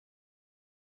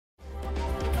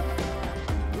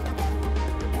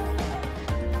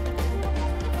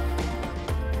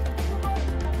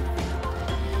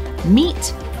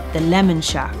Meet the lemon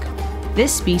shark.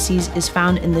 This species is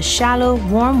found in the shallow,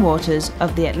 warm waters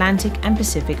of the Atlantic and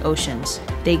Pacific Oceans.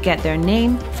 They get their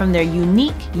name from their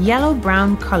unique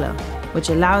yellow-brown color, which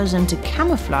allows them to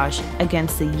camouflage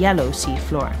against the yellow sea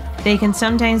floor. They can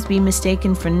sometimes be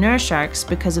mistaken for nurse sharks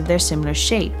because of their similar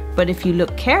shape, but if you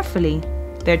look carefully,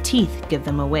 their teeth give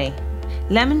them away.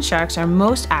 Lemon sharks are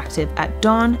most active at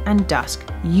dawn and dusk,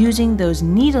 using those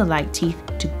needle-like teeth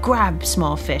to grab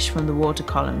small fish from the water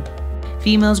column.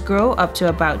 Females grow up to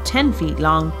about 10 feet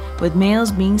long, with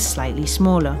males being slightly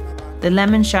smaller. The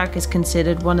lemon shark is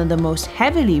considered one of the most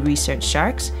heavily researched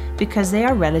sharks because they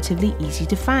are relatively easy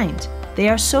to find. They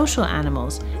are social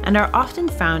animals and are often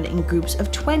found in groups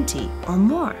of 20 or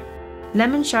more.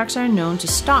 Lemon sharks are known to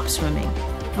stop swimming,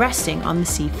 resting on the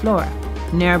sea floor.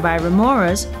 Nearby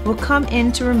remoras will come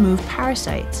in to remove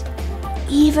parasites,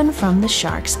 even from the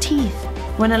shark's teeth.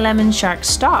 When a lemon shark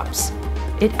stops,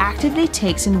 it actively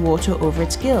takes in water over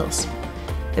its gills.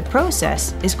 The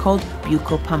process is called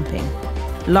buccal pumping.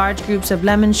 Large groups of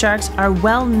lemon sharks are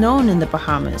well known in the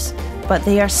Bahamas, but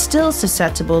they are still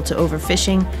susceptible to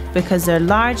overfishing because their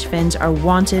large fins are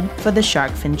wanted for the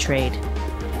shark fin trade.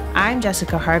 I'm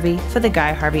Jessica Harvey for the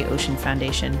Guy Harvey Ocean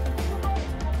Foundation.